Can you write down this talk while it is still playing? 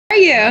How are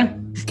you?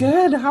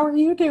 Good. How are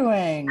you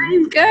doing?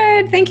 I'm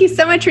good. Thank you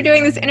so much for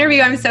doing this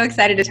interview. I'm so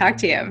excited to talk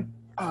to you.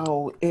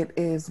 Oh, it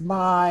is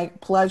my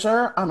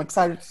pleasure. I'm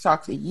excited to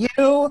talk to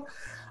you.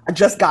 I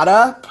just got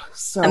up,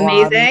 so I'm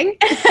Amazing.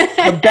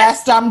 the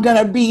best I'm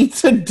gonna be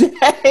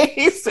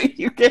today. So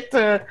you get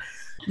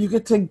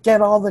to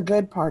get all the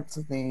good parts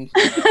of me.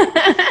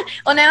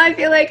 Well, now I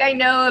feel like I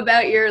know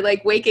about your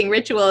waking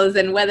rituals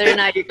and whether or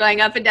not you're going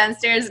up and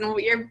downstairs and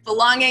your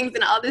belongings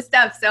and all this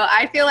stuff. So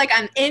I feel like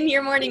I'm in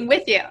your morning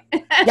with you.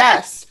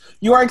 Yes,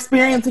 you are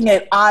experiencing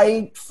it.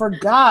 I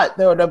forgot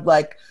that would have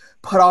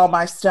put all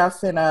my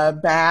stuff in a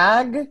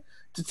bag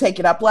to take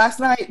it up last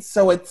night,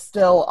 so it's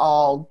still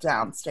all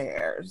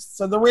downstairs.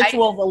 So the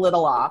ritual's a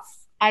little off.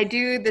 I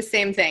do the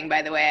same thing,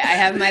 by the way. I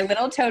have my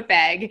little tote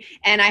bag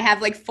and I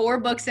have four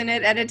books in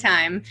it at a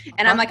time.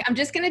 And I'm like, I'm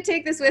just going to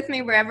take this with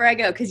me wherever I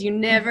go because you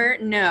never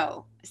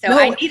know. So No,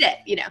 I need it.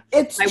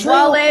 It's My true.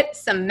 wallet,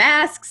 some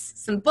masks,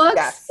 some books,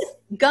 Yes.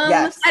 gum.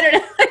 Yes. I don't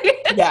know.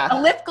 Yeah. A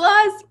lip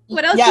gloss.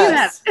 What else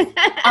Yes. do you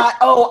have?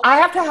 I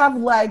have to have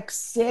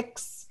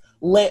 6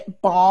 lip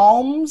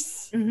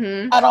balms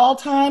at all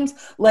times.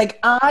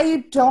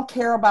 I don't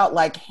care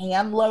about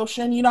hand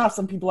lotion. You know how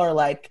some people are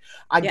I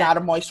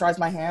gotta moisturize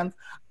my hands.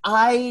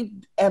 I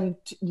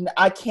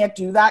can't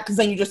do that because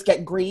then you just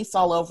get grease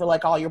all over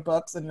all your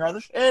books and your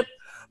other shit.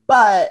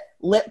 But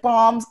lip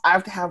balms, I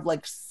have to have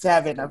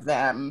 7 of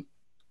them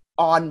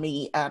on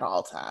me at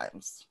all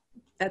times.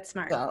 That's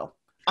smart. So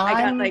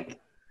I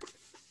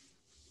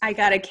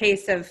got a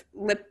case of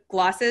lip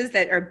glosses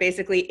that are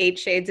basically 8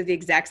 shades of the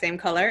exact same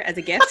color as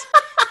a gift.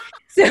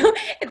 So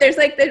there's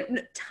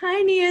the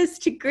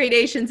tiniest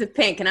gradations of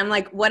pink. And I'm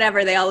like,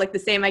 whatever, they all look the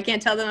same. I can't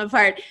tell them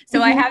apart.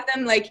 So I have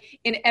them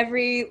in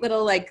every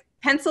little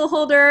pencil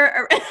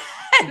holder.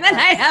 And then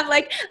I have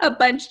a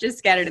bunch just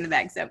scattered in the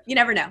bag. So you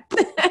never know.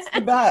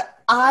 But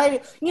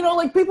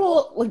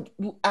people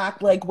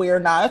act like we're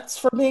nuts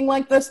for being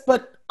like this,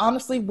 but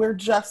honestly, we're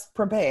just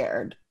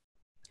prepared.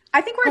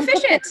 I think we're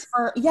efficient.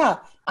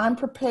 I'm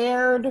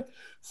prepared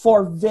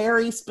for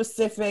very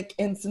specific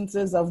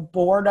instances of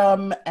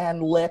boredom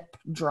and lip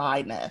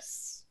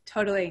dryness.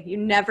 Totally. You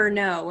never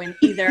know when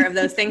either of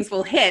those things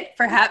will hit,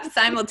 perhaps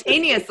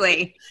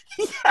simultaneously.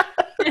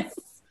 Yes.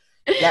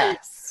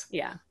 Yes.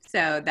 Yeah.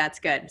 So that's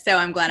good. So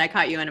I'm glad I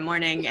caught you in the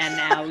morning, and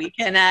now we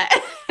can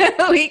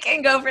we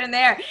can go from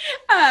there.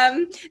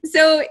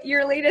 So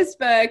your latest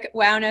book,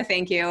 Wow, No,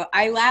 Thank You.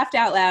 I laughed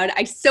out loud.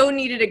 I so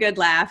needed a good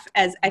laugh,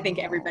 as I think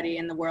everybody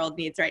in the world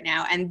needs right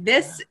now. And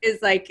this is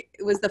it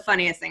was the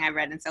funniest thing I've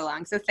read in so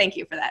long. So thank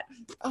you for that.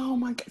 Oh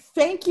my God.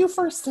 Thank you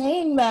for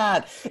saying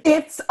that.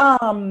 It's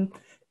a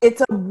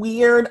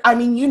weird,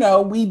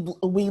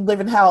 we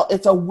live in hell.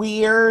 It's a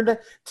weird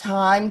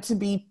time to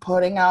be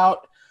putting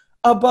out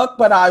a book,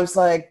 but I was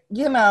like,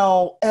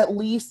 at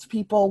least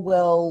people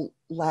will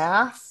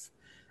laugh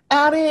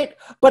at it.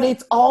 But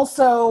it's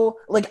also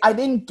I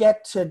didn't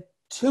get to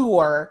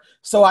tour,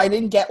 so I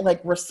didn't get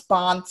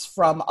response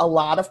from a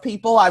lot of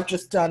people. I've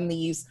just done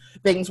these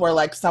things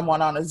where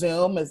someone on a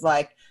Zoom is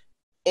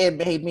it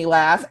made me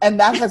laugh, and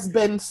that has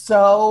been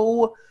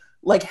so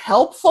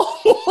helpful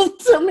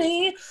to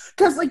me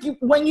because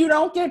when you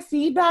don't get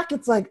feedback,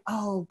 it's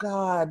oh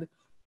God.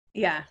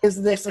 Yeah. Is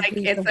this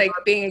it's like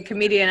being a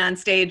comedian on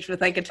stage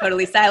with a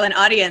totally silent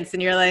audience,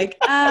 and you're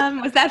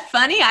was that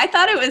funny? I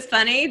thought it was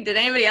funny. Did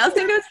anybody else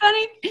think it was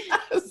funny?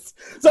 Yes.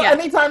 So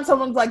anytime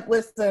someone's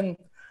listen,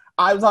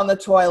 I was on the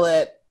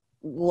toilet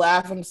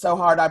laughing so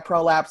hard I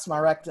prolapsed my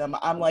rectum,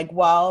 I'm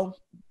well,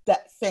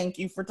 thank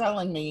you for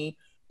telling me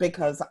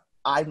because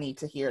I need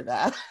to hear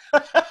that.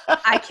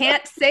 I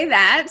can't say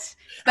that,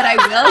 but I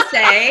will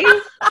say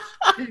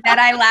that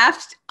I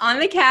laughed on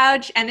the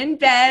couch and in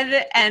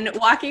bed and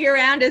walking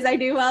around as I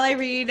do while I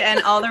read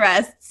and all the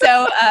rest.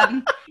 So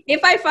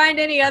if I find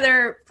any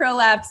other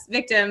prolapse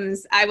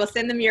victims, I will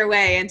send them your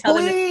way and tell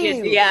them to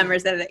see a DM or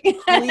something.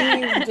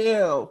 Please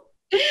do.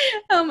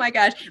 Oh my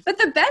gosh. But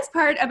the best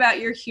part about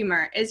your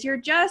humor is you're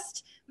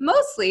just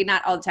mostly,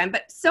 not all the time,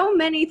 but so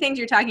many things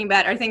you're talking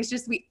about are things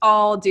just we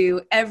all do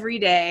every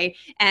day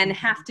and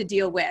have to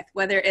deal with,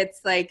 whether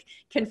it's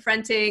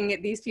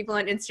confronting these people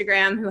on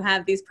Instagram who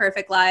have these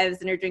perfect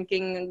lives and are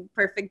drinking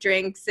perfect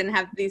drinks and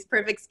have these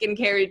perfect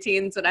skincare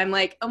routines. But I'm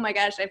oh my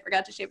gosh, I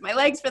forgot to shave my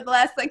legs for the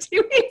last 2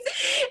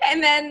 weeks.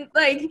 And then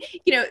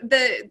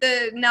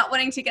the not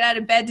wanting to get out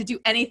of bed to do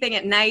anything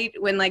at night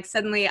when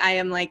suddenly I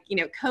am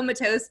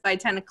comatose by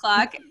 10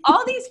 o'clock.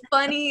 All these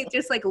funny,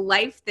 just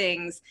life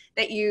things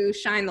that you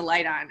shine the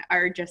light on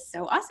are just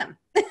so awesome.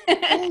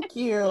 Thank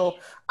you.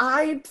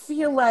 I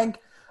feel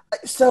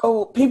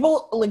so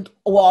people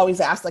will always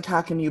ask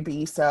how can you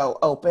be so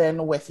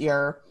open with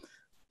your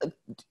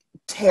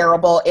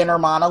terrible inner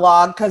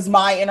monologue, because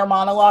my inner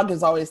monologue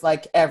is always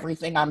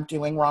everything I'm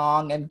doing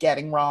wrong and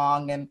getting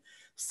wrong and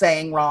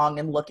saying wrong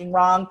and looking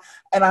wrong,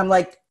 and I'm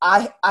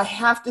I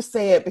have to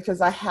say it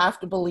because I have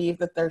to believe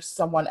that there's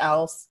someone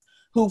else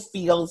who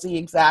feels the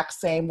exact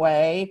same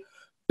way,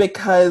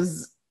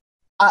 because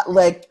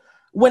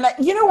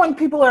when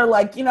people are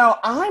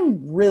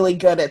I'm really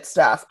good at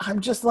stuff, I'm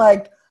just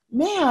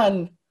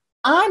man,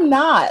 I'm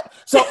not.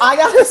 So I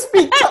got to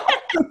speak to all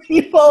the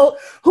people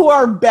who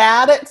are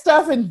bad at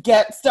stuff and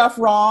get stuff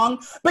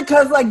wrong,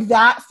 because like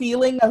that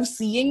feeling of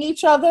seeing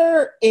each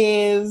other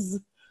is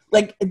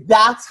like,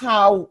 that's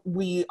how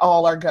we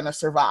all are going to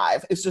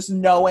survive. It's just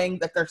knowing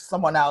that there's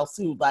someone else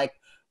who like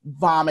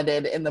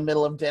vomited in the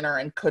middle of dinner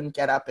and couldn't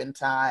get up in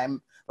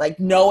time. Like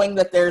knowing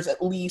that there's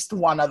at least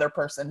one other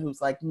person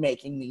who's like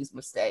making these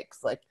mistakes,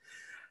 like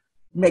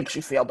makes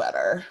you feel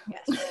better.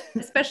 Yes.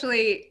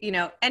 Especially,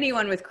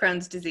 anyone with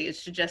Crohn's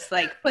disease should just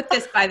like put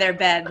this by their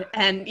bed,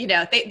 and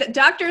the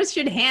doctors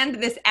should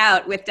hand this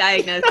out with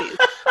diagnoses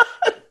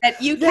that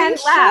you can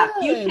laugh,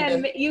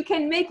 you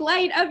can make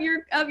light of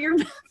your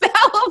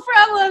bowel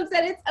problems,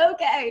 and it's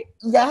okay.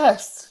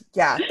 Yes.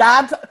 Yeah.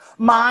 That's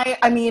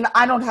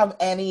I don't have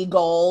any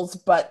goals,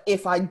 but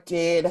if I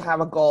did have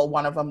a goal,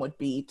 one of them would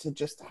be to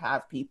just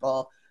have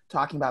people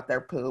talking about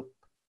their poop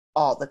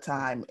all the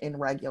time in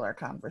regular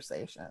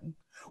conversation.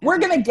 We're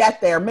going to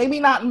get there. Maybe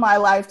not in my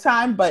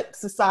lifetime, but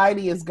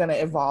society is going to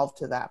evolve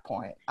to that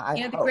point.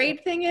 The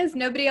great thing is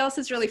nobody else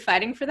is really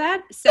fighting for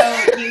that. So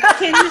you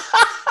can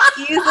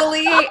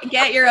easily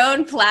get your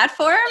own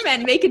platform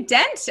and make a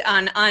dent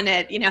on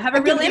it, have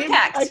a real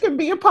impact. I can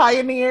be a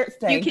pioneer.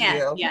 Thank you.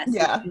 You. Yes.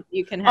 Yeah.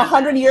 You can have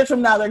 100 years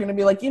from now, they're going to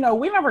be like, we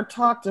never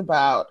talked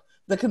about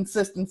the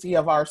consistency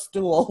of our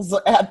stools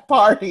at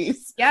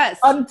parties. Yes.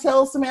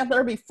 Until Samantha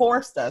Irby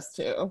forced us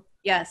to.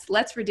 Yes.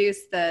 Let's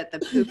reduce the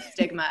poop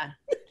stigma.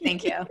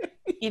 Thank you.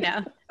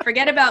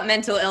 Forget about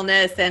mental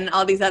illness and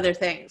all these other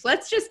things.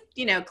 Let's just,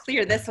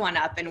 clear this one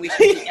up, and we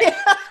should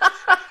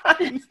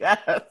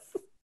Yes.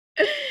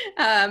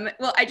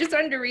 Well, I just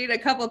wanted to read a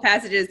couple of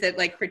passages that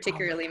like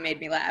particularly made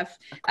me laugh,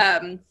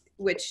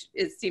 which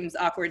seems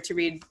awkward to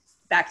read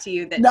back to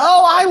you.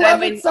 I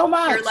love it so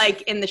much. You're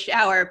like in the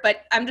shower,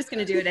 but I'm just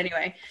going to do it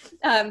anyway.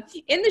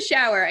 In the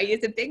shower, I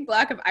use a big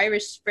block of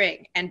Irish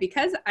Spring, and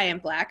because I am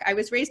Black, I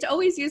was raised to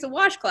always use a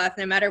washcloth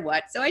no matter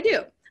what, so I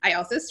do. I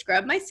also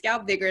scrub my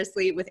scalp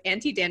vigorously with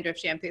anti-dandruff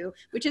shampoo,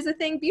 which is a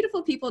thing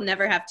beautiful people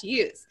never have to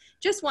use.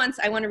 Just once,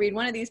 I want to read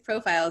one of these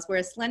profiles where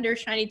a slender,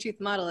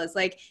 shiny-toothed model is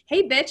like,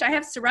 "Hey, bitch, I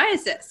have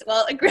psoriasis,"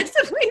 while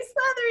aggressively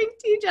slathering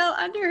tea gel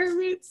under her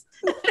roots.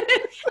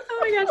 Oh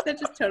my gosh, that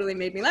just totally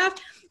made me laugh.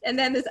 And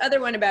then this other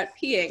one about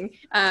peeing.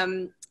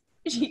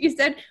 You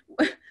said,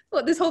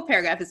 well, this whole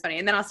paragraph is funny,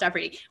 and then I'll stop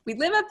reading. "We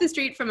live up the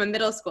street from a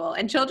middle school,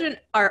 and children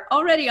are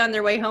already on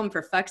their way home,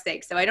 for fuck's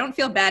sake, so I don't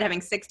feel bad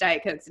having 6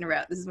 Diet Cokes in a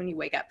row." This is when you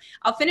wake up.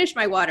 "I'll finish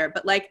my water,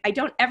 but I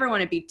don't ever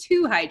want to be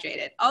too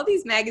hydrated. All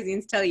these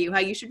magazines tell you how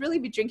you should really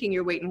be drinking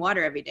your weight in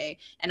water every day,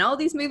 and all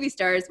these movie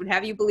stars would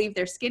have you believe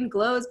their skin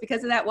glows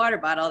because of that water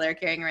bottle they're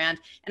carrying around,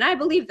 and I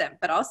believe them.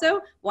 But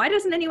also, why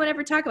doesn't anyone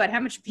ever talk about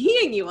how much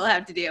peeing you will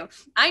have to do?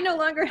 I no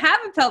longer have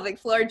a pelvic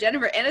floor,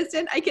 Jennifer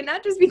Aniston. I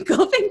cannot just be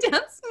gulping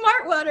down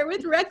smart water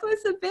with reckless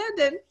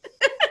abandon."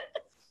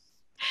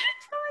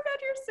 Oh my God,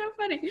 you're so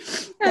funny.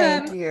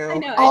 Thank you. I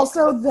know.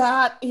 Also,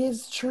 that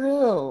is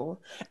true.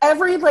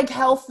 Every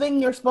health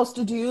thing you're supposed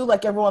to do,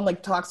 everyone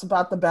talks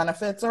about the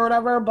benefits or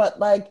whatever, but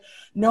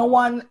no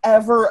one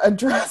ever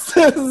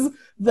addresses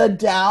the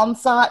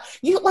downside.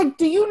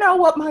 Do you know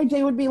what my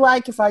day would be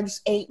like if I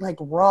just ate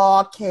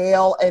raw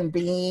kale and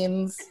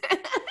beans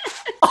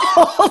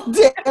all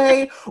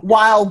day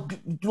while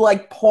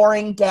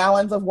pouring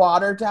gallons of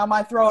water down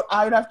my throat?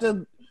 I would have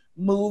to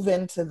move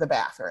into the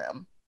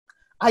bathroom.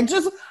 I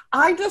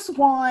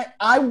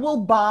will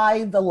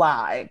buy the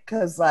lie,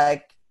 because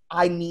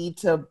I need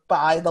to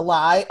buy the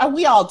lie.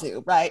 We all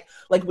do, right?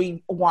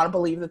 We want to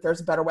believe that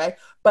there's a better way,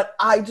 but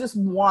I just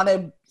want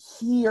to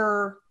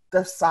hear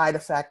the side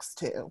effects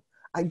too.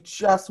 I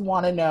just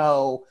want to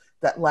know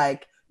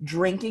that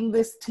drinking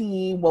this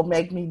tea will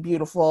make me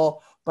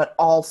beautiful, but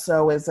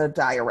also is a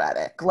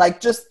diuretic.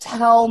 Just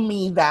tell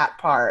me that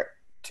part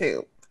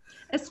too.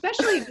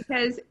 Especially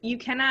because you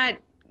cannot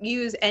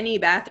use any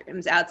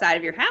bathrooms outside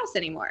of your house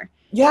anymore.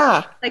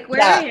 Yeah.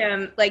 Where I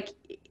am,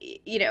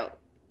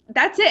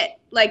 that's it.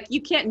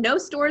 You can't, no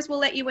stores will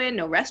let you in,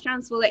 no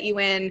restaurants will let you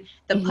in.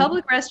 The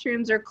public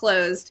restrooms are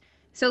closed.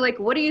 So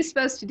what are you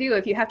supposed to do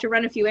if you have to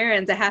run a few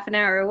errands a half an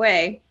hour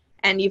away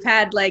and you've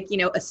had a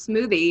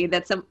smoothie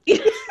that's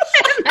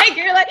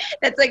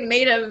that's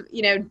made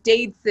of,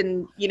 dates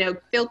and,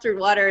 filtered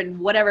water and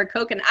whatever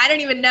coconut. I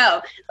don't even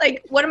know.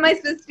 What am I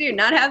supposed to do?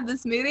 Not have the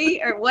smoothie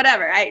or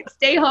whatever? I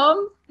stay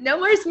home? No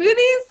more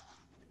smoothies?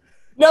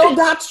 No,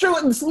 that's true.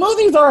 And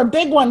smoothies are a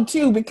big one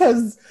too,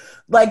 because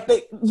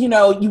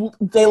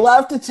they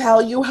love to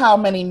tell you how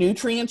many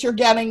nutrients you're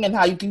getting and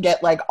how you can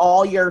get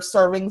all your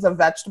servings of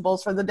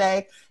vegetables for the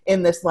day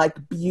in this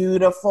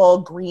beautiful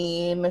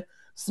green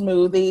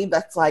smoothie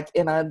that's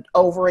in an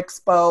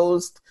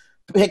overexposed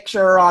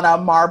picture on a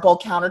marble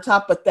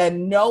countertop, but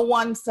then no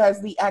one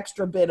says the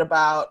extra bit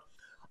about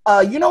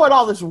what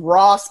all this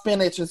raw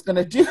spinach is going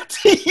to do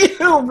to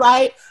you,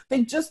 right?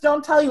 They just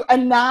don't tell you.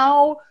 And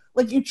now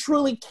you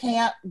truly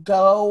can't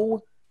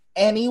go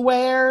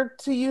anywhere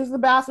to use the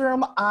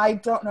bathroom. I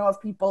don't know if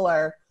people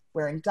are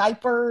wearing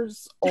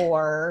diapers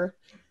or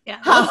Yeah.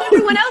 What's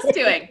everyone else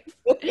doing?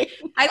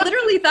 I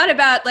literally thought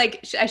about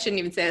like, I shouldn't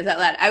even say this out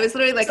loud. I was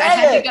literally like,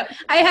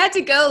 I had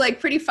to go like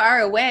pretty far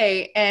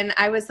away. And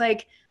I was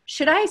like,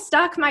 should I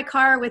stock my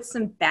car with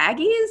some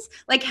baggies?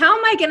 Like, how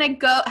am I going to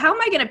go? How am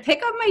I going to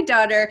pick up my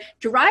daughter,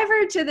 drive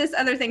her to this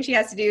other thing she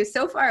has to do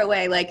so far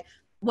away? Like,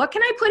 what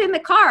can I put in the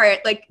car?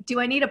 Like, do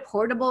I need a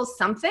portable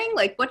something?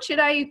 Like, what should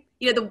I,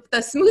 the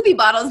smoothie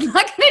bottle is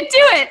not going to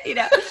do it,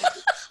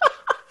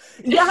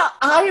 Yeah,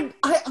 I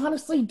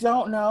honestly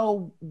don't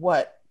know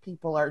what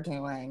people are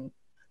doing.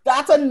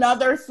 That's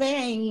another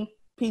thing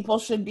people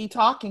should be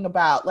talking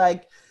about.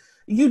 Like,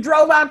 you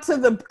drove out to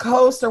the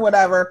coast or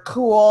whatever,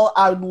 cool.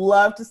 I would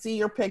love to see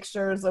your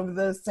pictures of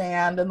the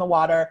sand and the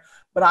water,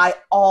 but I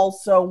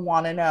also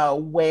want to know,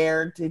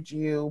 where did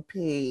you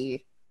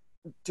pee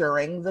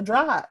during the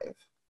drive?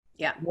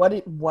 Yeah. What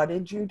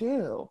did you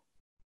do?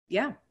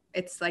 Yeah.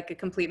 It's like a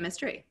complete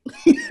mystery.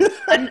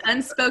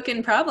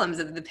 Unspoken problems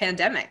of the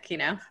pandemic,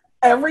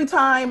 Every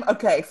time,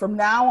 okay, from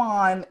now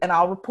on, and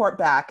I'll report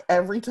back,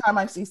 every time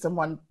I see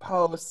someone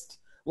post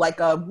like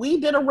we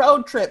did a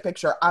road trip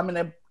picture, I'm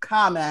going to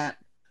comment,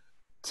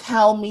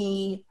 tell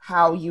me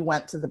how you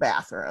went to the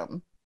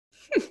bathroom.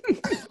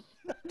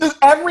 Just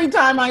every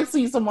time I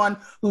see someone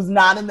who's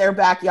not in their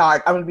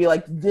backyard, I'm going to be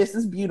like, this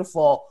is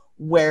beautiful.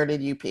 Where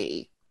did you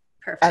pee?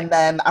 Perfect. And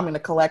then I'm going to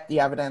collect the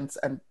evidence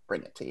and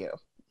bring it to you.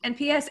 And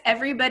P.S.,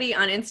 everybody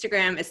on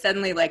Instagram is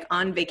suddenly like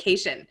on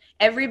vacation.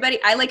 Everybody,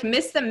 I like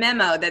missed the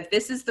memo that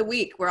this is the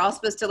week we're all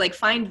supposed to like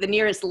find the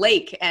nearest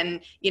lake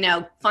and,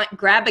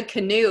 grab a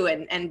canoe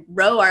and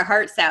row our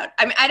hearts out.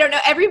 I mean, I don't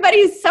know.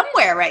 Everybody's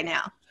somewhere right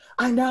now.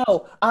 I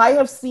know. I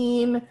have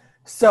seen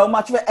so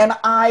much of it, and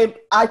I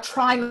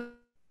try not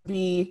to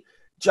be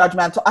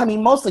judgmental. I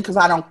mean, mostly because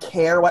I don't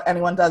care what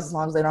anyone does as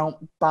long as they don't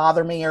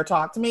bother me or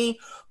talk to me.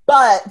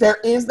 But there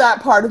is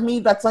that part of me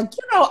that's like,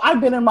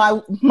 I've been in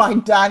my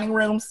dining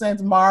room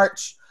since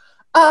March.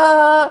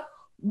 Where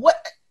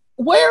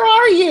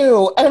are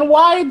you? And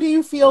why do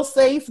you feel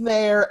safe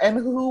there? And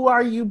who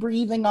are you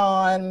breathing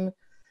on?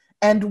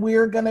 And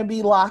we're going to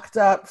be locked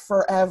up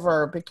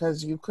forever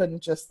because you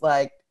couldn't just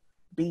like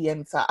be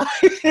inside.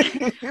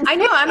 I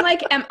know. I'm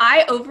like, am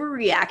I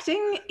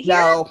overreacting here?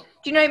 No.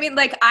 Do you know what I mean?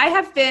 Like, I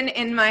have been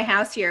in my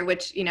house here,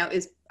 which,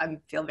 I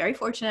feel very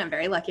fortunate. I'm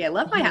very lucky. I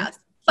love my house.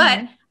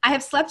 But I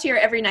have slept here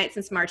every night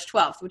since March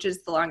 12th, which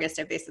is the longest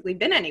I've basically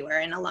been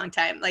anywhere in a long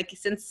time. Like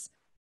since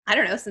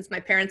my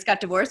parents got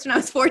divorced when I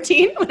was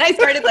 14, when I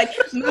started like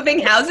moving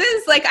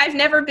houses, like I've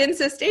never been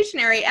so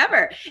stationary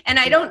ever. And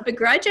I don't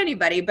begrudge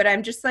anybody, but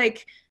I'm just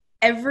like,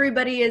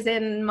 everybody is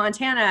in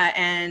Montana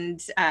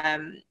and, I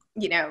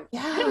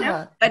don't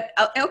know, but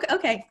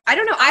okay. I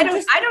don't know.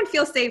 I don't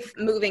feel safe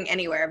moving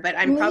anywhere, but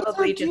I'm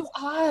probably just.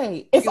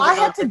 If I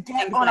had to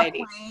get on a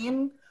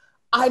plane,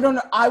 I don't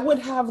know. I would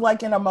have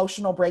like an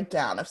emotional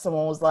breakdown if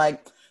someone was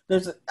like,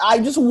 I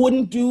just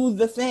wouldn't do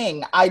the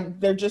thing.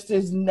 There just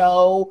is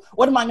no,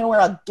 what am I going to wear,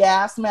 a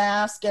gas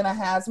mask and a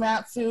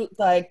hazmat suit?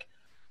 Like,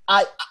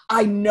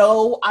 I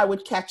know I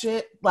would catch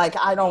it. Like,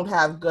 I don't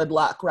have good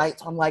luck, right?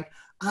 So I'm like,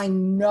 I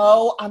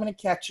know I'm going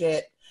to catch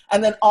it.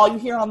 And then all you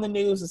hear on the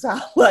news is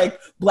how like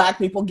Black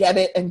people get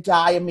it and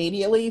die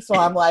immediately. So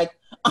I'm like,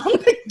 I'm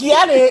going to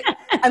get it.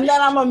 And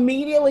then I'm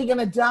immediately going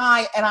to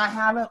die. And I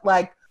haven't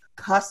like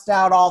cussed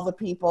out all the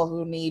people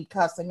who need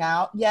cussing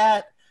out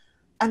yet.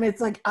 And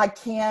it's like,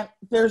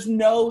 there's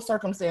no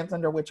circumstance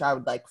under which I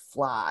would like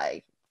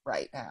fly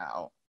right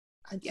now.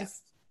 I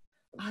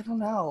don't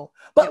know.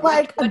 But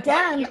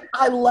again,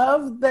 I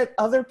love that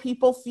other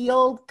people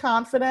feel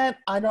confident.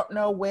 I don't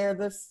know where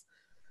this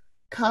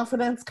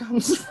confidence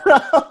comes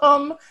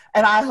from.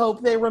 And I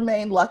hope they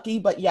remain lucky.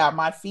 But yeah,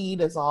 my feed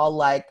is all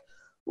like,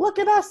 look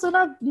at us in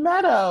a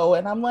meadow.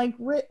 And I'm like,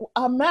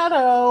 a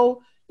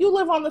meadow? You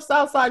live on the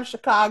south side of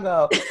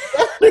Chicago.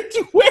 Where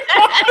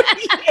are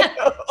you?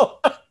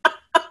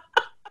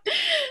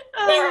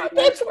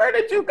 Bitch, where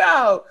did you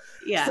go?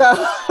 Yeah.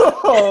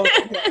 So,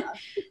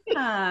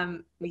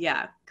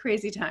 yeah,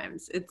 crazy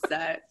times.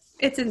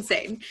 It's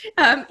insane.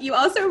 You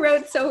also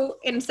wrote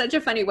in such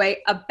a funny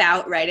way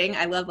about writing.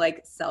 I love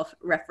like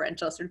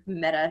self-referential sort of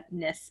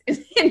meta-ness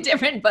in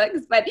different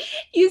books. But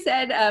you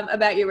said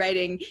about your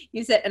writing,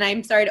 you said, and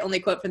I'm sorry to only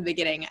quote from the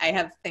beginning. I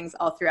have things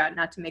all throughout,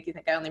 not to make you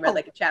think I only read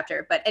like a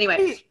chapter. But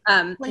anyway,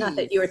 not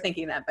that you were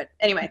thinking that. But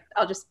anyway,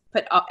 I'll just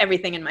put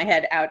everything in my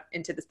head out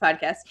into this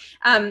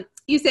podcast.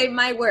 You say,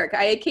 my work.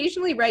 I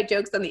occasionally write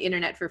jokes on the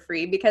internet for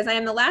free because I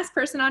am the last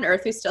person on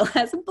earth who still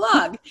has a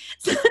blog.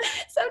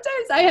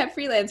 Sometimes I have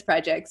freelance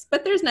projects,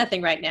 but there's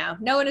nothing right now.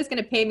 No one is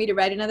going to pay me to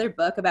write another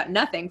book about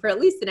nothing for at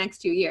least the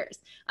next 2 years.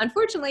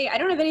 Unfortunately, I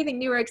don't have anything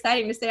new or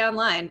exciting to say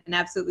online and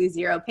absolutely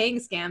zero paying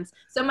scams.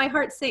 So my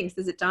heart sinks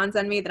as it dawns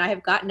on me that I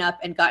have gotten up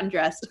and gotten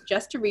dressed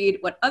just to read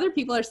what other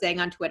people are saying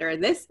on Twitter.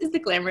 This is the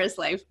glamorous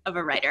life of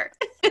a writer.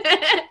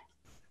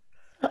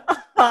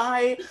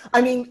 I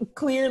mean,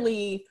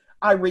 clearly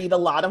I read a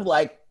lot of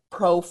like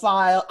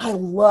profile. I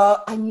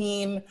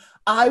read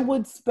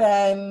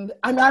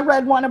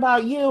one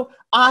about you.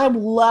 I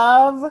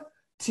love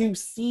to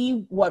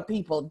see what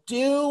people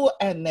do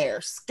and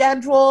their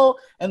schedule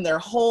and their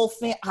whole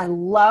thing. I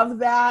love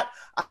that.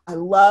 I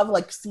love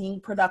like seeing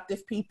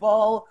productive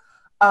people.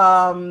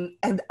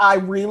 And I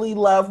really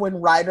love when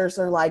writers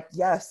are like,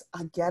 yes,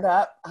 I get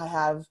up, I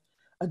have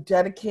a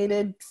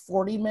dedicated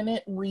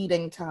 40-minute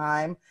reading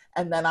time,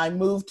 and then I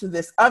move to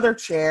this other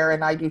chair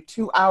and I do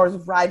 2 hours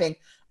of writing.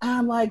 And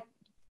I'm like,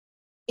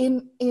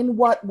 in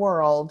what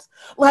world?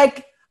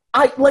 Like,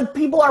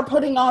 people are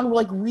putting on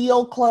like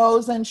real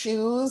clothes and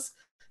shoes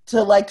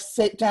to like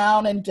sit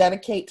down and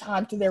dedicate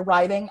time to their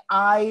writing.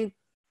 I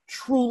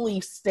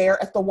truly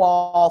stare at the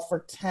wall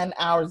for 10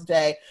 hours a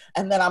day.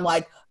 And then I'm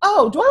like,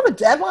 oh, do I have a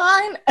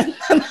deadline? And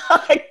then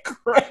I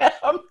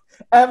cram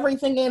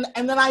everything in,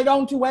 and then I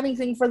don't do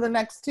anything for the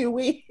next 2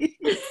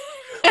 weeks.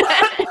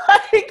 But,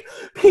 like,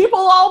 people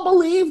all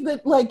believe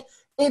that like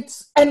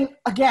it's, and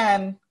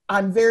again,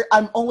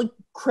 I'm only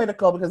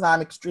critical because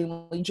I'm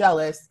extremely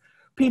jealous.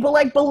 People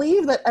like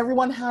believe that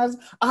everyone has.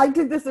 I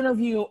did this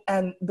interview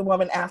and the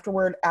woman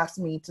afterward asked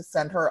me to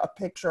send her a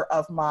picture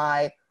of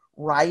my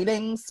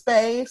writing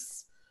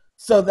space.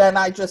 So then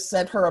I just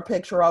sent her a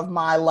picture of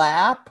my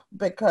lap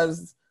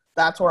because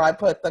that's where I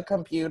put the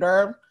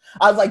computer.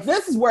 I was like,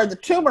 this is where the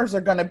tumors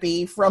are going to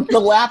be from the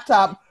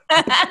laptop.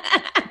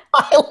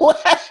 My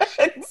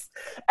legs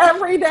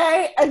every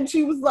day. And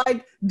she was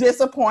like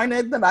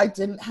disappointed that I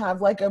didn't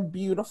have like a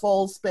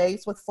beautiful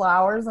space with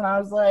flowers. And I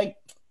was like,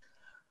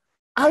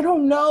 I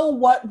don't know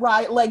what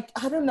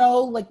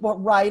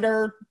what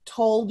writer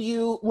told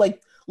you,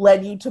 like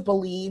led you to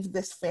believe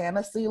this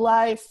fantasy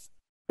life,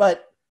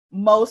 but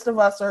most of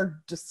us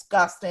are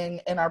disgusting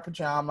in our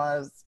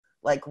pajamas,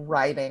 like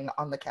writing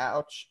on the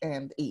couch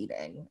and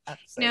eating.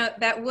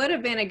 That would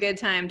have been a good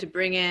time to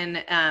bring in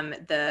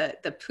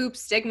the poop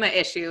stigma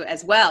issue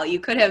as well. You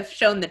could have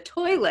shown the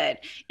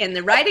toilet in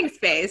the writing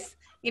space.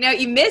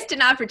 You missed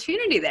an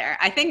opportunity there.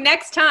 I think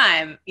next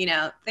time,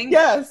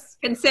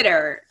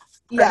 consider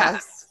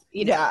perhaps,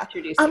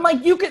 introducing. I'm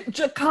like, you could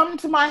just come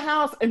to my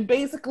house and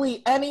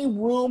basically any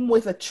room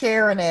with a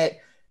chair in it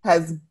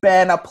has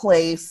been a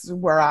place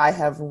where I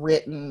have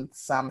written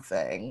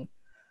something.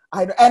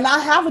 And I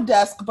have a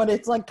desk, but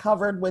it's like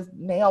covered with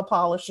nail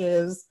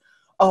polishes.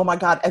 Oh my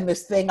God. And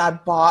this thing I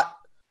bought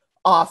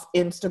off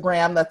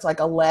Instagram that's like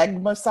a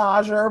leg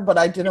massager, but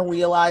I didn't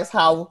realize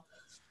how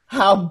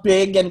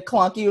big and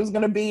clunky it was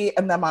going to be.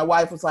 And then my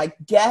wife was like,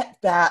 get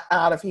that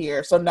out of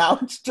here. So now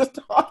it's just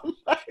on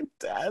my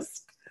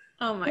desk.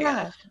 Oh my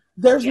gosh.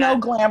 There's no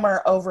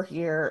glamour over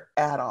here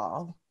at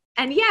all.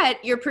 And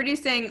yet you're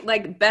producing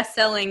like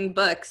best-selling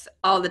books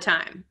all the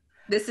time.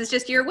 This is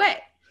just your way.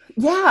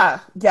 Yeah,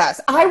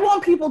 yes. I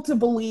want people to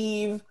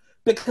believe,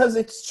 because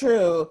it's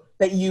true,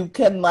 that you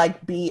can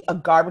like be a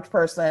garbage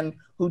person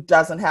who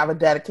doesn't have a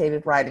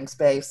dedicated writing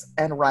space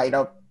and write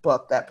a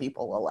book that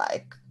people will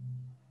like.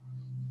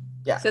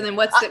 Yeah. So then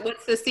what's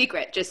the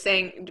secret? Just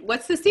saying,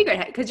 what's the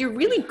secret? Because you're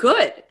really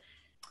good.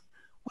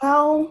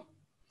 Well,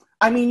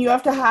 I mean, you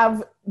have to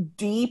have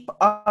deep,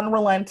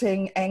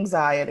 unrelenting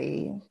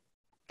anxiety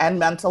and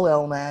mental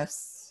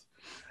illness,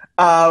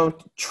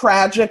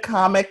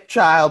 tragicomic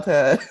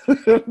childhood,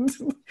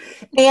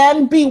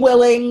 and be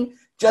willing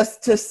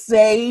just to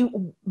say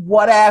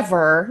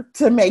whatever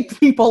to make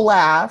people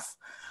laugh.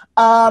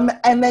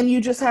 And then you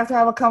just have to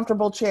have a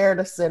comfortable chair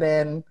to sit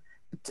in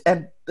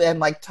and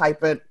like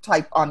type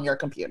on your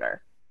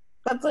computer.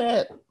 That's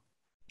it.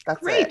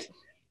 That's great. It.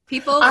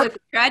 People with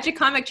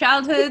tragicomic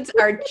childhoods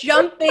are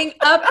jumping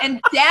up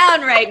and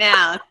down right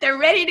now. They're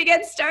ready to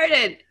get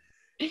started.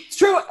 It's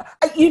true.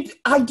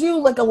 I do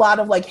like a lot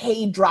of like,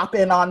 hey, drop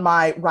in on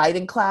my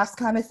writing class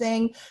kind of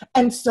thing.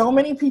 And so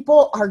many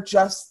people are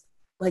just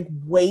like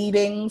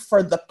waiting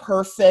for the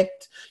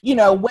perfect,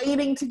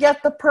 waiting to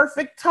get the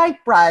perfect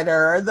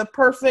typewriter or the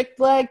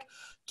perfect like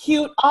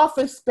cute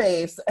office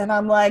space. And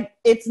I'm like,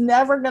 it's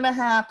never going to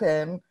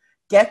happen.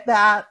 Get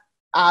that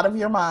out of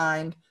your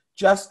mind.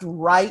 Just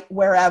write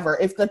wherever.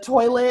 If the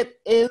toilet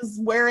is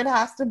where it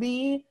has to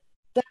be,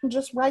 then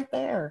just write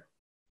there.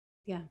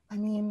 Yeah. I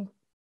mean,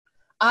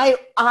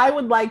 I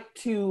would like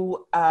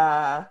to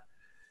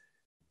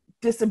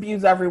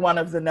disabuse everyone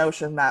of the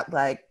notion that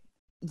like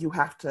you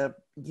have to,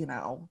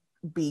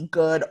 be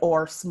good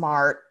or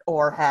smart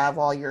or have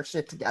all your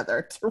shit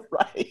together to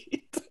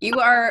write. You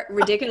are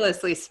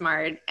ridiculously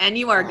smart and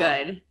you are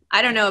good.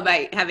 I don't know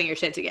about having your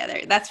shit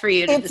together. That's for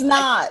you to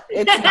decide.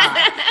 It's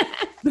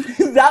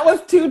not. That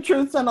was 2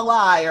 truths and a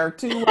lie, or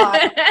 2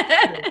 lies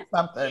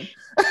something.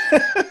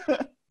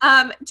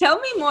 Tell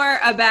me more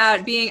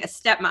about being a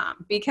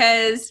stepmom,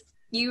 because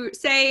you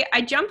say,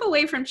 I jump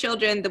away from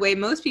children the way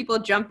most people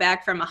jump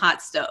back from a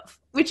hot stove,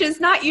 which is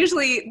not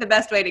usually the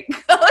best way to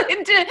go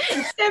into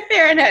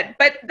step-parenthood,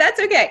 but that's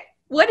okay.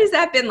 What has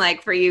that been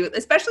like for you,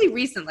 especially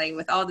recently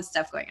with all the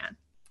stuff going on?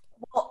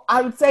 Well,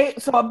 I would say,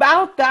 so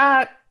about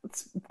that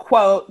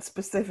quote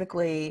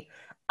specifically,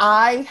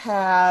 I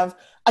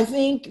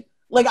think,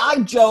 like,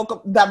 I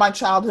joke that my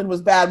childhood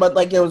was bad, but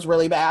like it was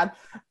really bad.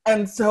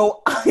 And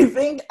so I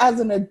think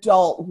as an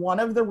adult, one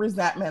of the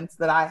resentments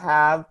that I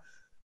have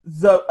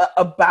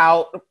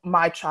about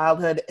my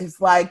childhood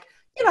is like,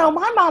 you know,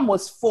 my mom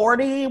was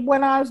 40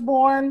 when I was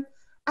born.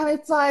 And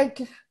it's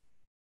like,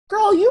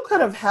 girl, you could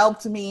have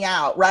helped me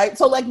out, right?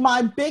 So like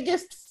my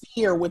biggest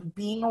fear with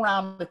being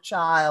around a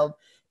child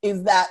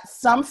is that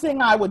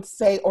something I would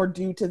say or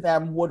do to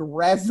them would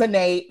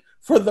resonate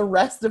for the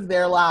rest of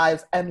their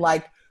lives. And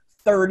like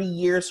 30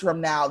 years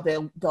from now,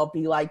 they'll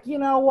be like, you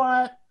know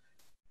what?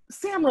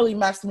 Sam really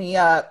messed me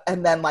up,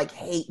 and then like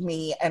hate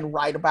me and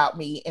write about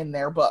me in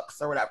their books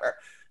or whatever.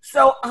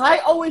 So I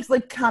always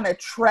like kind of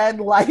tread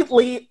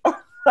lightly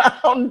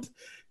around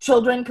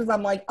children because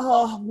I'm like,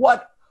 oh,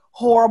 what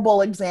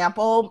horrible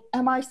example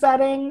am I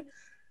setting?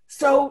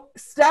 So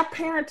step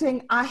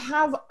parenting, I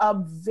have a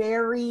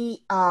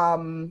very,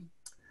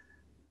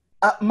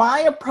 my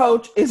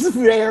approach is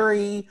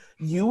very,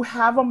 you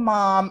have a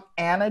mom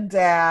and a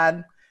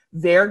dad.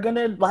 They're going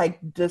to like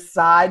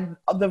decide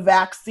the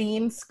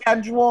vaccine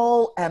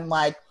schedule and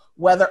like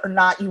whether or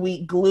not you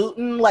eat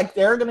gluten. Like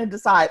they're going to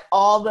decide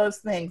all those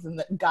things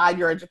and guide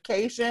your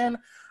education.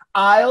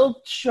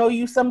 I'll show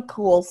you some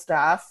cool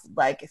stuff.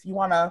 Like if you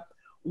want to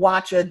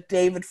watch a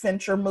David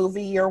Fincher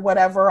movie or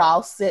whatever,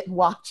 I'll sit and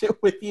watch it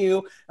with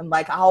you. And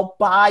like, I'll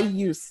buy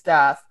you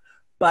stuff,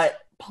 but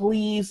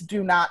please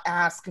do not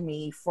ask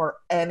me for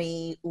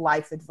any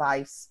life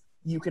advice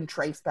you can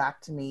trace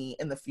back to me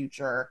in the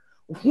future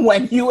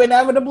when you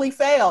inevitably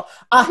fail.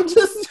 I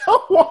just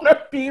don't want to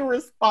be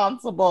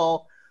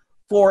responsible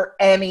for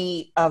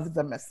any of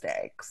the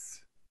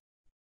mistakes.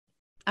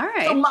 All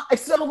right.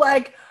 So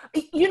like,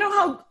 you know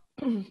how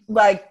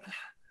like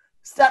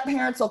step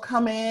parents will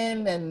come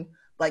in and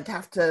like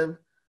have to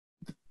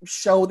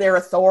show their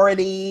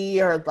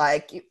authority or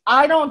like,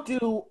 I don't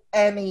do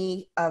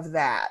any of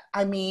that.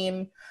 I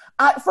mean,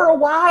 for a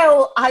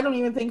while, I don't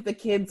even think the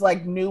kids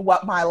like knew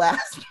what my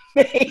last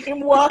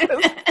name was.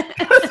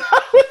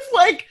 I was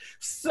like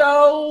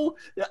so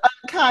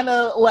kind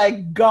of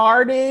like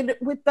guarded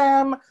with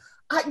them.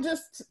 I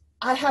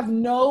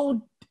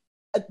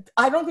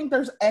don't think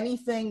there's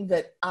anything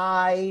that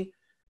I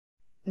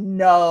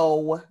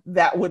know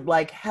that would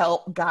like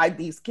help guide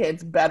these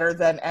kids better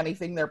than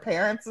anything their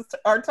parents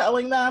are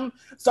telling them.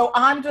 So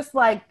I'm just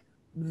like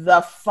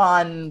the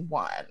fun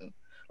one.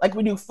 Like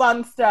we do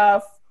fun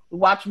stuff, we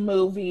watch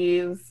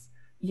movies,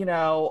 you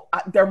know,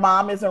 their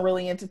mom isn't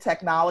really into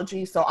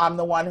technology. So I'm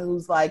the one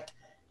who's like,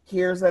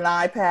 here's an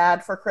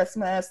iPad for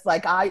Christmas.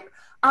 Like I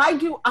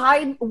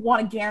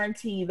want to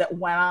guarantee that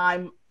when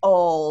I'm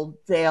old,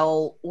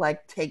 they'll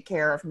like take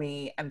care of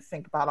me and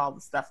think about all the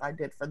stuff I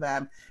did for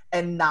them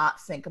and not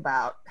think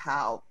about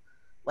how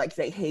like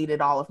they hated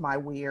all of my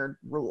weird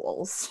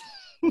rules.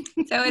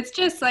 So it's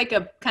just like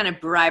a kind of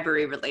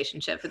bribery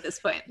relationship at this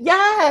point.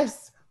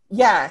 Yes.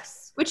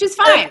 Which is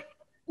fine.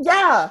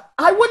 Yeah.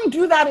 I wouldn't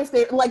do that if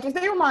they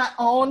were my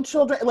own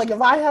children. Like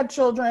if I had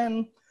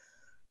children,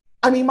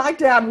 I mean, my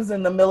dad was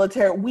in the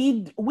military.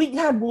 We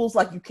had rules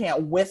like you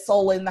can't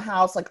whistle in the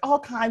house, like all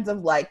kinds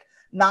of like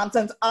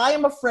nonsense. I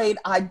am afraid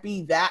I'd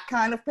be that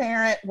kind of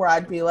parent where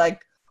I'd be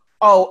like,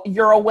 oh,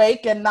 you're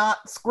awake and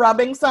not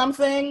scrubbing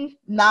something?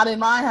 Not in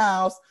my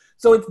house.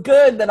 So it's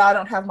good that I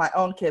don't have my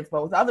own kids,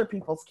 but with other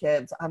people's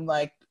kids, I'm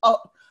like, oh,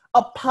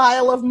 a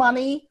pile of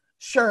money?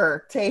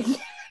 Sure, take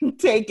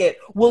it.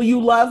 Will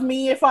you love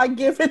me if I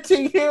give it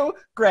to you?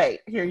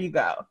 Great, here you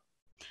go.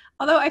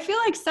 Although I feel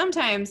like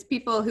sometimes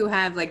people who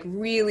have like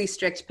really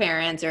strict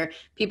parents or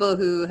people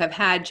who have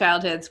had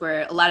childhoods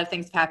where a lot of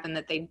things have happened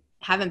that they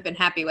haven't been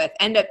happy with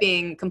end up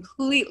being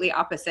completely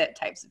opposite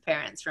types of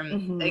parents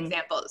from the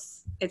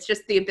examples. It's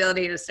just the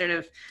ability to sort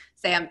of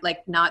say, I'm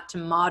like not to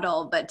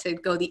model, but to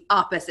go the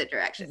opposite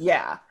direction.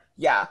 Yeah.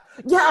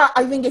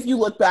 I think if you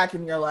look back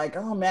and you're like,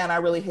 oh man, I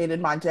really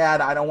hated my dad.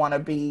 I don't want to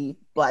be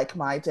like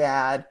my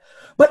dad.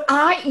 But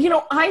I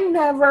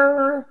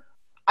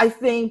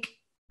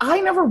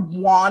never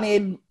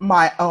wanted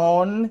my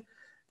own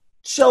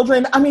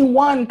children. I mean,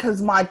 one,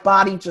 because my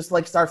body just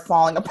like started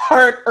falling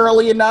apart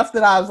early enough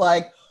that I was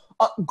like,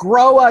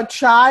 grow a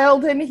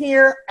child in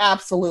here?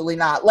 Absolutely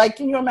not. Like,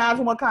 can you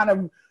imagine what kind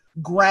of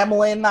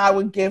gremlin I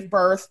would give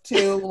birth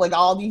to? Like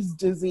all these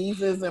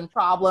diseases and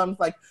problems.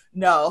 Like,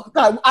 no,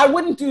 I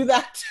wouldn't do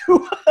that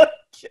to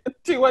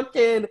a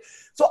kid.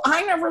 So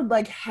I never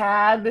like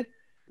had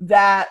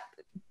that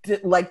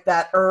like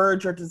that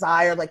urge or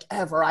desire like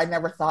ever. I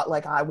never thought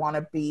like I want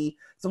to be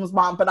someone's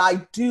mom, but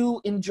I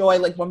do enjoy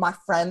like when my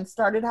friends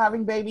started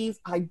having babies,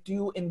 I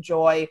do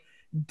enjoy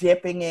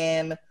dipping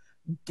in,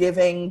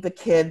 giving the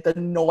kid the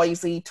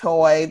noisy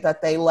toy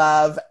that they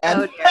love.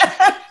 And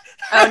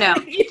oh no.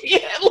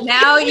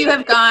 Now you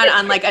have gone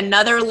on like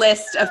another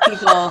list of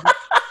people.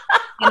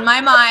 In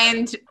my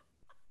mind,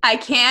 I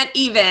can't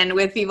even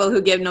with people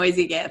who give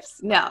noisy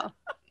gifts. No.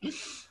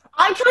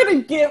 I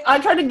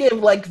try to give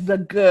like the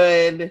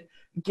good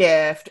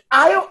gift.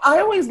 I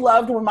always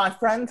loved when my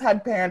friends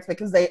had parents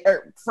because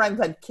friends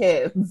had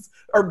kids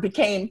or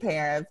became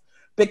parents,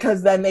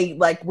 because then they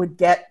like would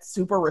get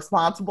super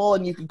responsible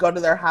and you could go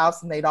to their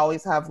house and they'd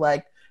always have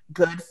like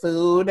good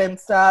food and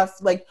stuff.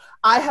 Like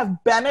I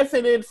have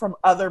benefited from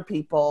other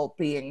people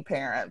being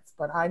parents,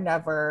 but I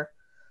never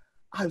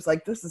I was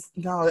like,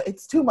 no,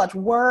 it's too much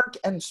work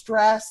and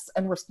stress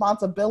and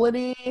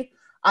responsibility.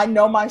 I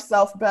know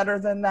myself better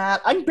than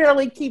that. I can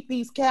barely keep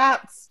these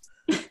cats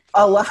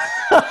alive.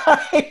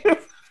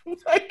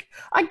 Like,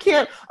 I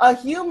can't, a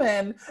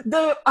human,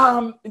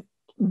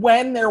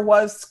 when there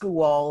was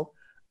school,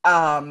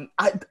 I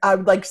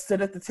would like sit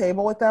at the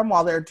table with them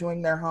while they're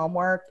doing their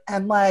homework.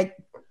 And like,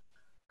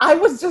 I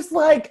was just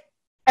like,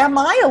 am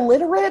I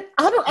illiterate?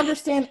 I don't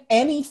understand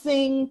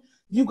anything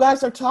you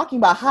guys are talking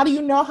about. How do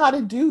you know how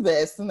to do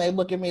this? And they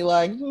look at me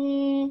like,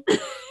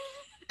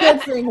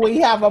 good thing we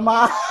have a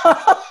mom.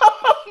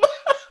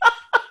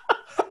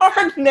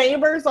 Our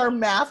neighbors are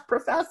math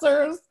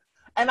professors.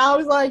 And I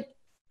was like,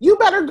 you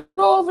better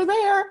go over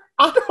there.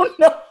 I don't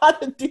know how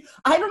to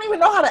I don't even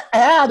know how to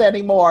add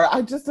anymore.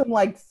 I just am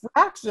like,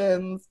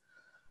 fractions.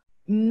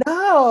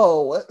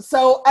 No.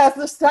 So as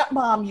the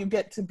stepmom, you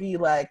get to be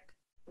like,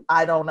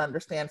 I don't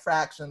understand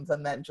fractions,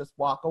 and then just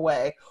walk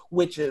away,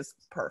 which is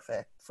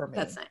perfect for me.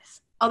 That's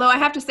nice. Although I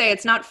have to say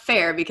it's not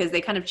fair because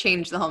they kind of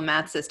changed the whole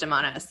math system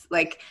on us.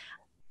 Like,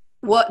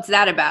 what's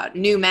that about?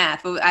 New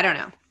math? I don't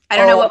know. I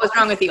don't know what was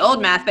wrong with the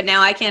old math, but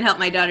now I can't help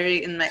my daughter.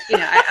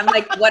 I'm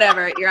like,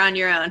 whatever, you're on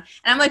your own. And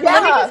I'm like,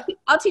 well,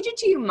 I'll teach it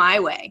to you my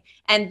way.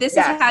 And this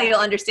is how you'll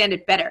understand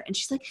it better. And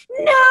she's like,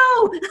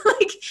 no,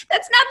 like,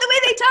 that's not the way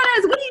they taught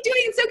us. What are you doing?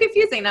 It's so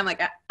confusing. And I'm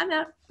like, I'm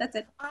out. That's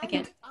it. I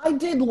can't. I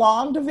did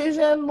long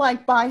division,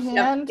 like by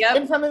hand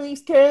in front of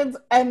these kids.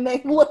 And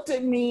they looked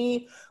at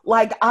me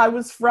like I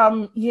was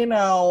from,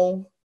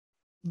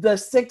 the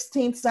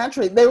 16th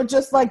century. They were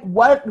just like,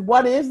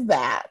 what is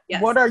that?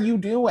 Yes. What are you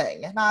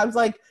doing? And I was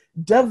like,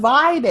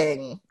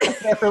 dividing.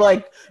 They were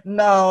like,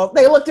 no.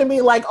 They looked at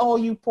me like, oh,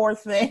 you poor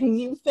thing.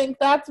 You think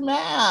that's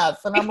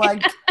math. And I'm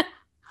like,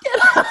 get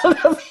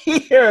out of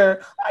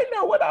here. I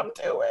know what I'm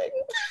doing.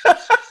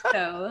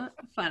 So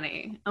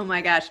funny. Oh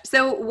my gosh.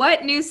 So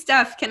what new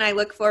stuff can I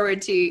look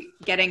forward to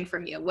getting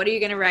from you? What are you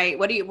going to write?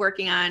 What are you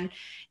working on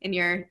in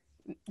your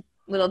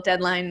little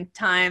deadline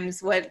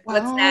times? What's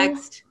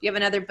next? Do you have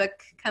another book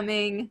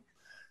coming?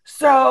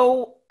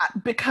 So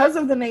because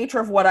of the nature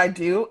of what I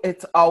do,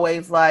 it's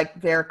always like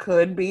there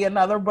could be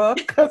another book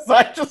because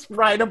I just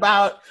write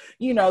about,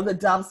 the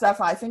dumb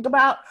stuff I think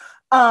about.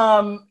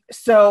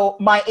 So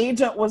my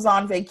agent was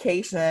on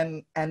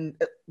vacation and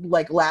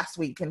like last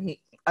week, and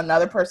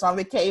another person on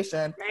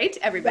vacation. Right,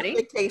 everybody.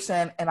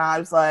 Vacation, and I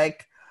was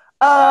like,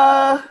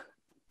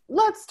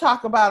 let's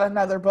talk about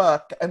another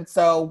book. And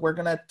so we're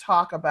gonna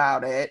talk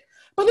about it.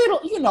 But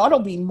it'll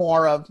be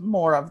more of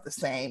the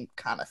same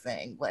kind of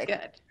thing, like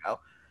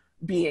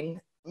being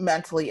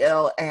mentally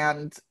ill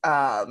and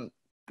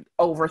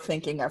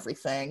overthinking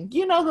everything.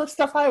 The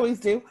stuff I always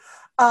do.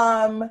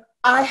 I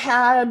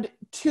had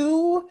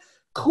 2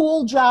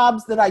 cool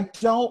jobs that I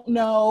don't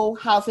know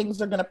how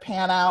things are going to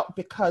pan out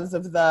because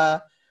of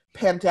the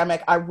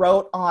pandemic. I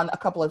wrote on a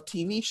couple of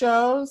TV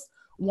shows.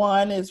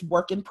 One is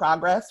Work in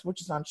Progress,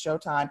 which is on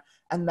Showtime,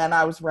 and then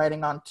I was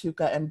writing on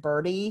Tuca and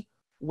Birdie,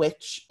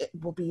 which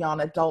will be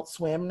on Adult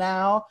Swim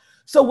now.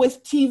 So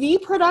with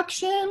TV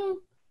production,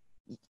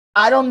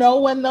 I don't know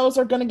when those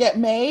are going to get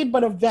made,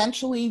 but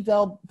eventually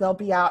they'll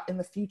be out in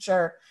the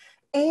future.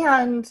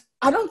 And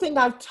I don't think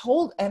I've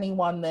told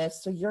anyone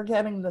this, so you're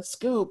getting the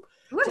scoop.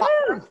 So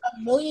I,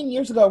 a million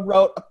years ago,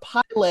 wrote a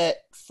pilot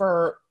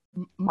for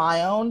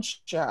my own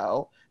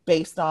show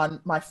based on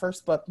my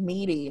first book,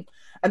 Meaty.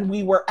 And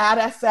we were at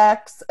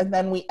FX, and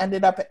then we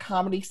ended up at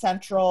Comedy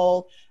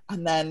Central,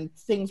 and then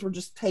things were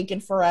just taking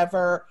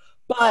forever.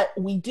 But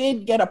we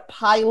did get a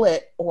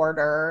pilot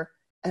order,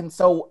 and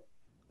so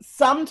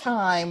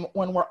sometime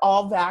when we're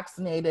all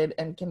vaccinated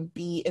and can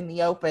be in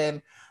the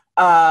open,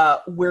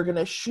 we're going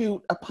to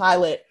shoot a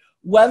pilot.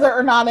 Whether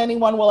or not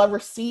anyone will ever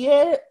see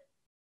it,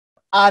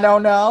 I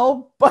don't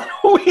know, but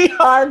we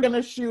are going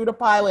to shoot a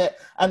pilot,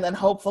 and then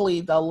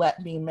hopefully they'll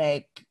let me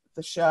make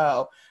the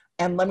show.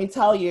 And let me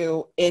tell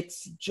you,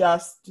 it's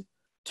just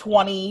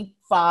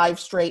 25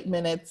 straight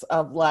minutes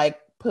of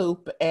like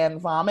poop and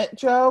vomit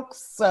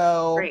jokes.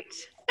 So great.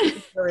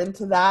 If you're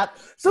into that.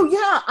 So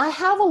yeah, I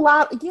have a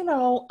lot,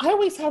 I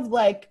always have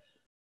like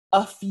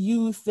a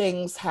few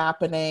things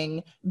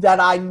happening that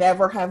I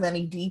never have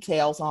any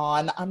details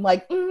on. I'm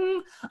like,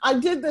 I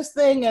did this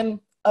thing and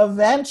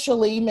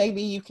eventually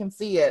maybe you can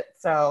see it.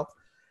 So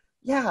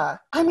yeah,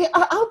 I mean,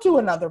 I'll do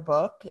another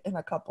book in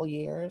a couple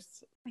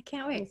years. I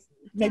can't wait.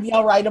 Maybe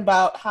I'll write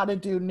about how to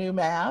do new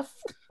math.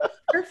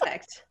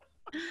 Perfect.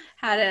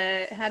 How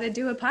to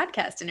do a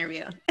podcast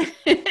interview.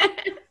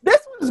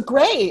 This was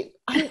great.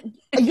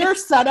 Your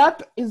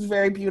setup is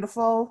very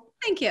beautiful.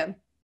 Thank you.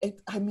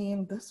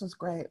 This was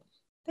great.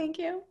 Thank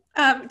you.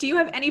 Do you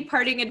have any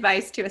parting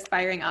advice to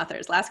aspiring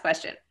authors? Last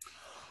question.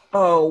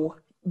 Oh,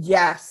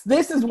 yes.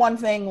 This is one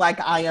thing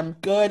like I am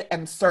good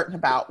and certain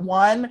about.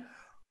 One,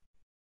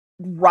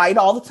 write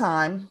all the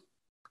time.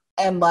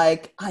 And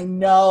like, I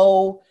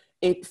know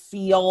it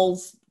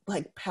feels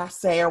like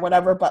passe or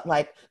whatever, but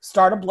like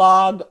start a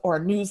blog or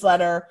a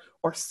newsletter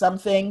or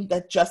something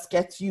that just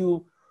gets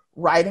you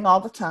writing all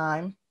the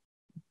time,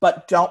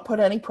 but don't put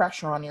any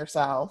pressure on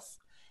yourself.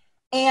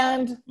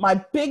 And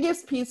my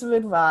biggest piece of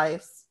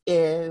advice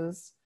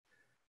is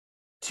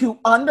to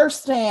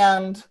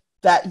understand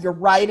that your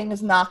writing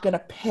is not going to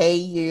pay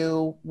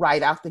you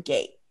right out the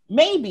gate.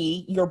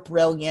 Maybe you're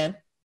brilliant.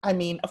 I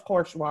mean, of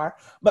course you are,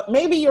 but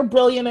maybe you're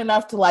brilliant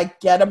enough to like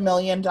get $1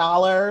 million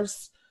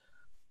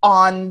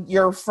on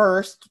your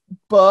first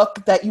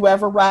book that you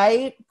ever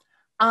write.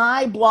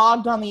 I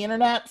blogged on the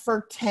internet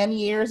for 10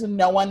 years and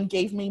no one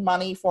gave me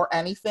money for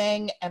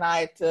anything. And I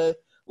had to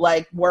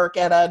like work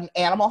at an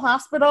animal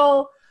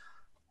hospital.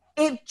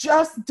 It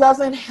just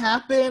doesn't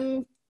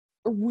happen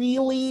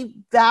really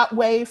that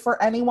way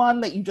for anyone,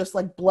 that you just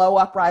like blow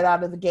up right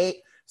out of the gate.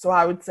 So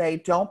I would say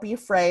don't be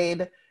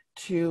afraid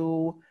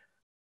to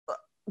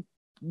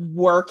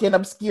work in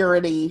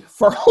obscurity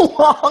for a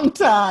long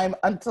time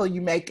until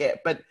you make it,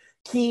 but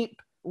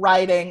keep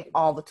writing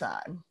all the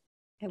time.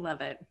 I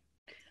love it.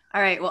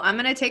 All right, well, I'm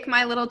going to take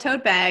my little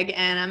tote bag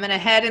and I'm going to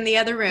head in the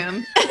other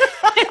room.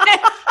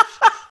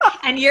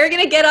 And you're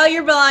going to get all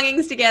your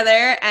belongings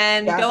together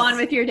and go on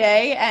with your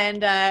day.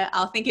 And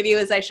I'll think of you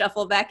as I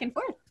shuffle back and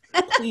forth.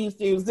 Please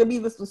do.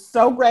 Zibby, this was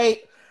so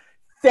great.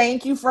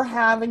 Thank you for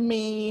having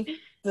me.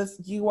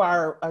 You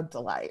are a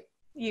delight.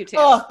 You too.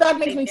 Oh, that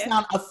makes me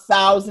sound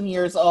 1,000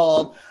 years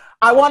old.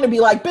 I want to be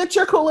like, bitch,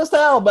 you're cool as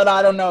hell, but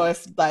I don't know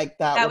if like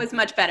that was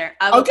much better.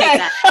 I will take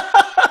that.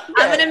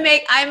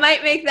 Okay. I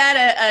might make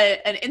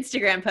that an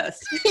Instagram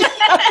post.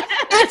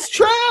 It's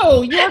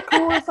true. You're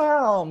cool as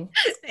hell.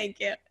 Thank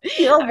you.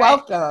 You're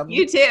welcome.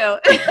 You too.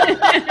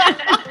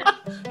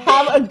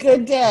 Have a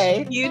good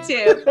day. You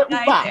too.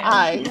 Bye.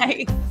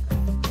 Bye.